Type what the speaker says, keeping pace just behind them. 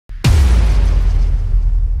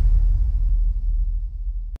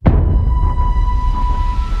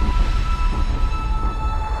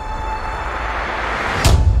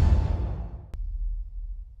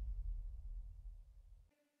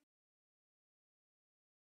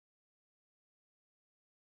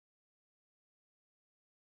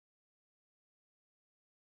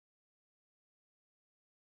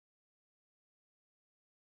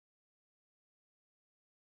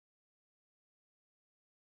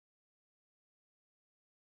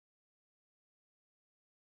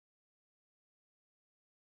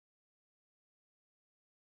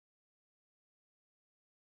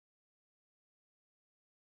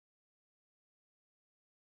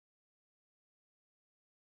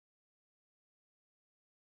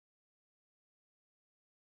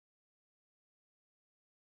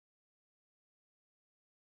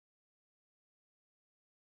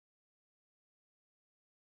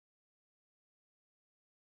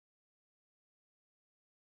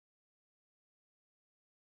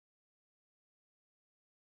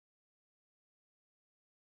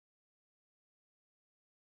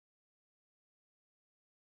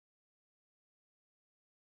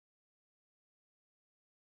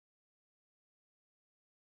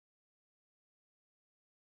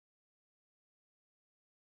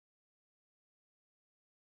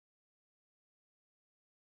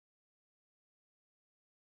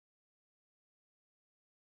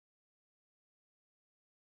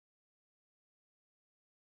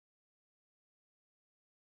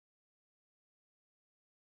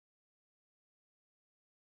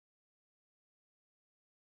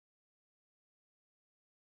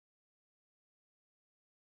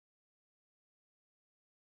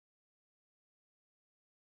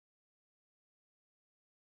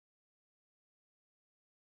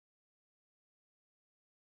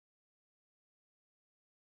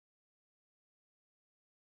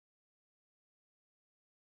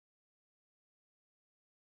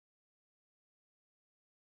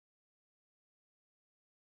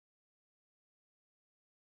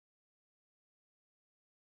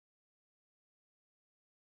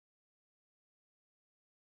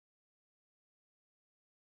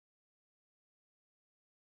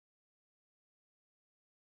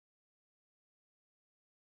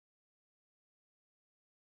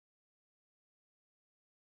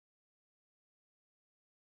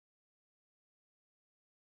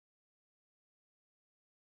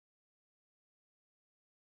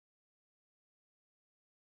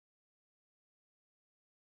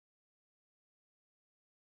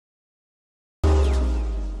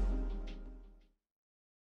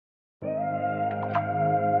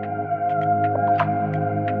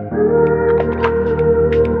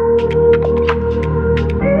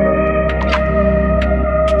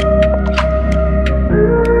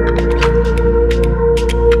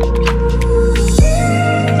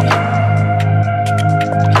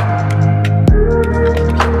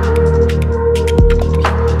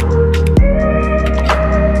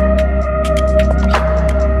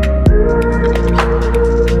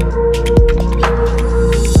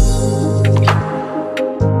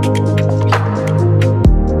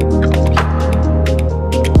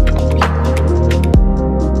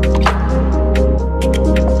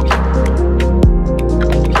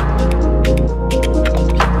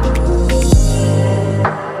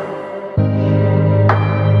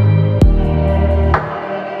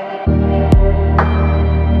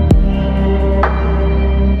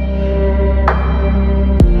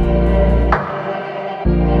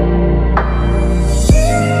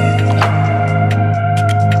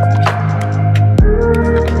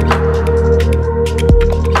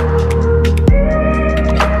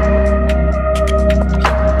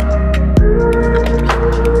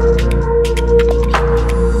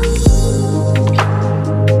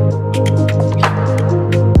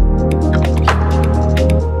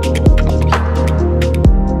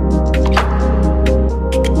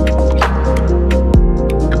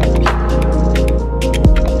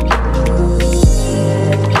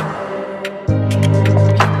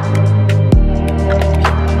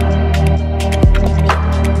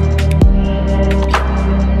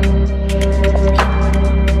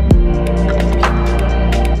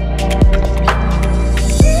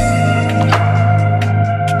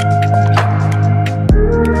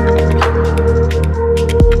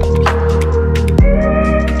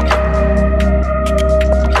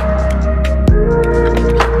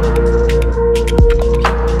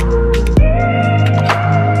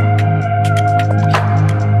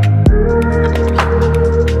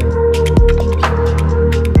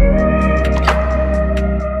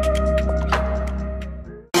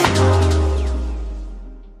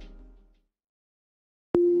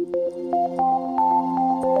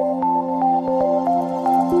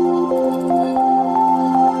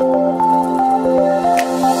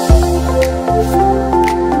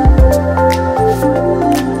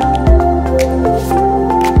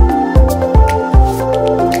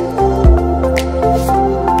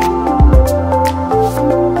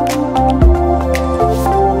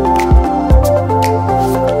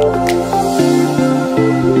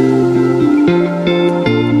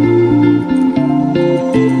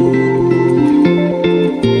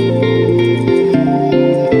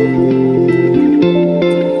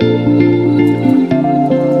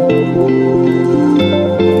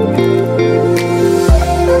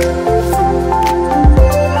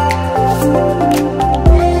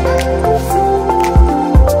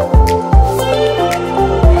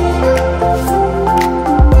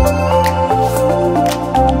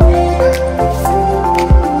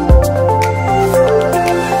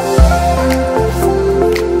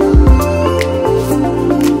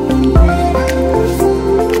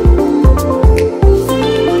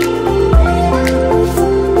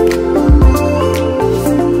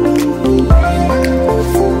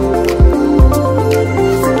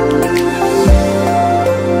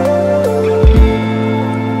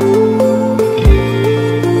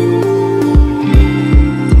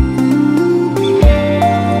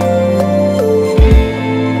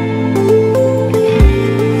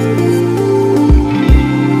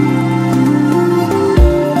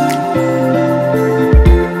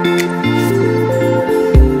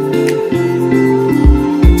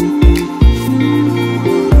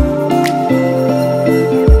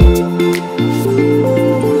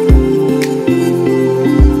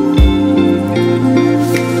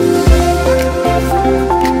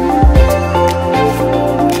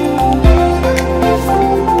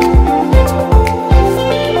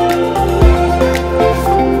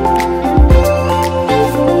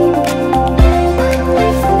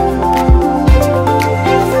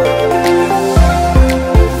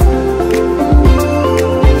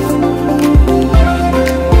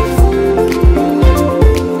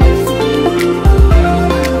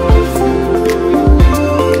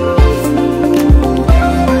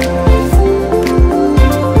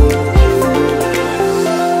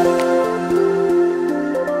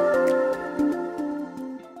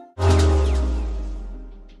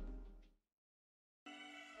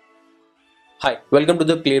Hi, welcome to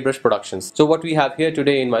the Claybrush Productions. So what we have here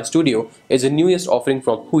today in my studio is the newest offering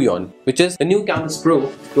from Huion, which is the new Canvas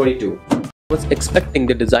Pro 22. I was expecting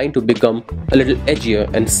the design to become a little edgier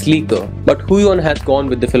and sleeker, but Huion has gone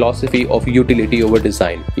with the philosophy of utility over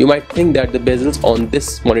design. You might think that the bezels on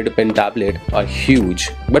this monitor pen tablet are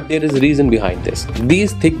huge, but there is a reason behind this.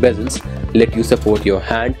 These thick bezels let you support your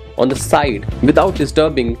hand on the side without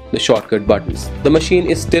disturbing the shortcut buttons. The machine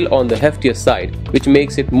is still on the heftier side, which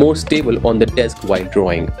makes it more stable on the desk while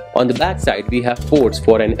drawing. On the back side, we have ports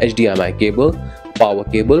for an HDMI cable, power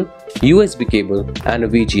cable, USB cable and a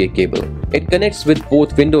VGA cable. It connects with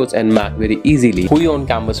both Windows and Mac very easily. Huion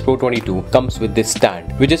Canvas Pro 22 comes with this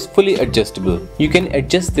stand, which is fully adjustable. You can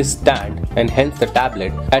adjust this stand and hence the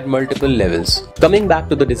tablet at multiple levels. Coming back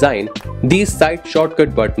to the design, these side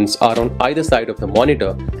shortcut buttons are on either side of the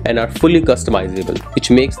monitor and are fully customizable, which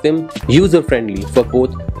makes them user-friendly for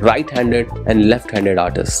both right-handed and left-handed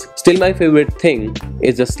artists. Still, my favorite thing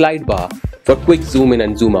is the slide bar for quick zoom in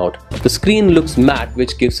and zoom out. The screen looks matte,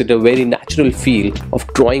 which gives it a very natural feel of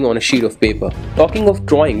drawing on a sheet of paper. Talking of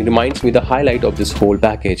drawing reminds me the highlight of this whole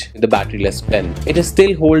package, the batteryless pen. It is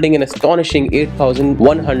still holding an astonishing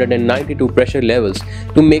 8192 pressure levels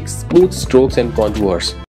to make smooth strokes and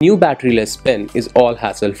contours. New batteryless pen is all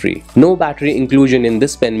hassle-free. No battery inclusion in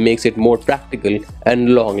this pen makes it more practical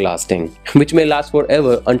and long-lasting, which may last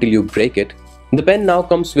forever until you break it. The pen now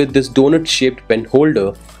comes with this donut-shaped pen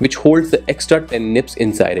holder which holds the extra 10 nibs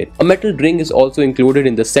inside it. A metal ring is also included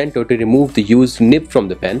in the center to remove the used nib from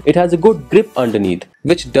the pen. It has a good grip underneath,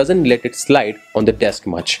 which doesn't let it slide on the desk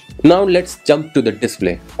much. Now let's jump to the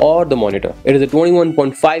display or the monitor. It is a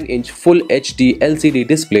 21.5-inch Full HD LCD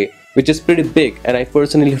display, which is pretty big, and I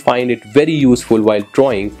personally find it very useful while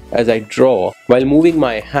drawing, as I draw while moving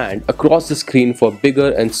my hand across the screen for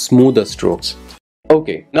bigger and smoother strokes.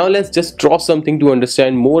 Okay, now let's just draw something to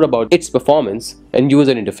understand more about its performance and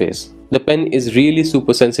user interface. The pen is really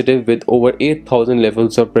super sensitive with over 8000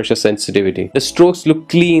 levels of pressure sensitivity. The strokes look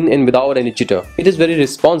clean and without any jitter. It is very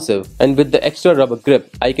responsive, and with the extra rubber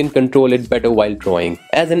grip, I can control it better while drawing.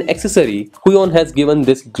 As an accessory, Huion has given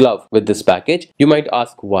this glove with this package. You might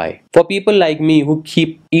ask why. For people like me who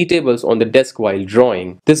keep eatables on the desk while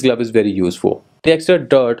drawing, this glove is very useful. The extra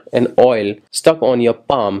dirt and oil stuck on your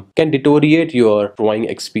palm can deteriorate your drawing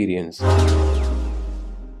experience.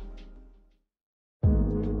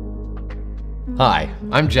 Hi,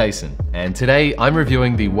 I'm Jason, and today I'm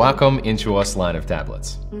reviewing the Wacom Intuos line of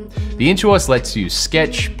tablets. The Intuos lets you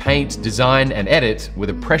sketch, paint, design, and edit with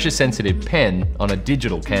a pressure-sensitive pen on a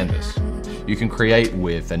digital canvas. You can create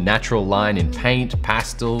with a natural line in paint,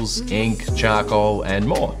 pastels, ink, charcoal, and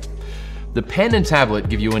more. The pen and tablet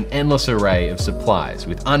give you an endless array of supplies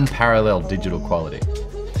with unparalleled digital quality.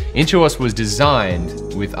 Intuos was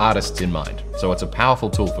designed with artists in mind, so it's a powerful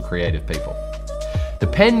tool for creative people. The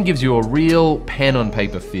pen gives you a real pen on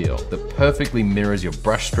paper feel that perfectly mirrors your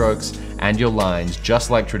brushstrokes and your lines, just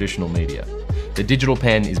like traditional media. The digital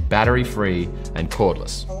pen is battery free and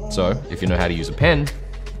cordless. So if you know how to use a pen,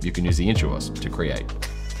 you can use the Intuos to create.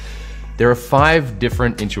 There are 5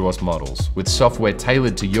 different Intuos models with software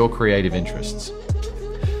tailored to your creative interests.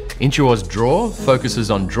 Intuos Draw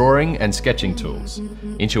focuses on drawing and sketching tools.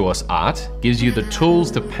 Intuos Art gives you the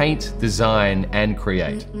tools to paint, design, and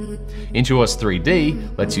create. Intuos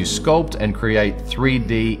 3D lets you sculpt and create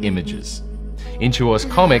 3D images. Intuos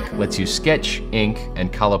Comic lets you sketch, ink,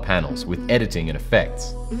 and color panels with editing and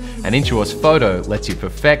effects. And Intuos Photo lets you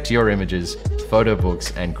perfect your images, photo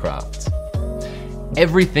books, and crafts.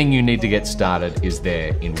 Everything you need to get started is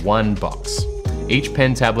there in one box. Each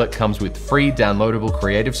pen tablet comes with free downloadable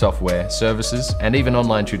creative software, services, and even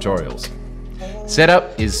online tutorials.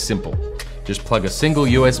 Setup is simple. Just plug a single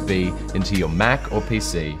USB into your Mac or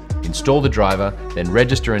PC, install the driver, then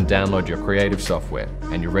register and download your creative software,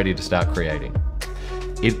 and you're ready to start creating.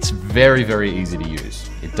 It's very, very easy to use.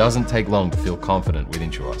 It doesn't take long to feel confident with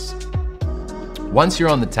Intuos. Once you're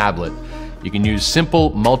on the tablet, you can use simple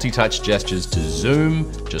multi-touch gestures to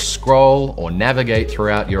zoom, just scroll, or navigate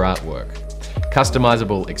throughout your artwork.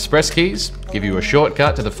 Customizable express keys give you a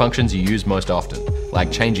shortcut to the functions you use most often, like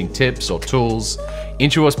changing tips or tools.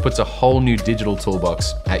 Intuos puts a whole new digital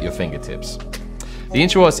toolbox at your fingertips. The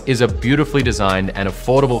Intuos is a beautifully designed and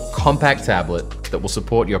affordable compact tablet that will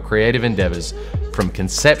support your creative endeavors from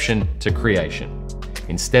conception to creation.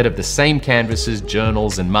 Instead of the same canvases,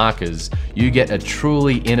 journals, and markers, you get a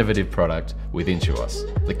truly innovative product with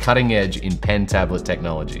Intuos, the cutting edge in pen tablet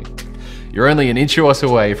technology. You're only an Intuos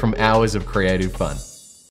away from hours of creative fun.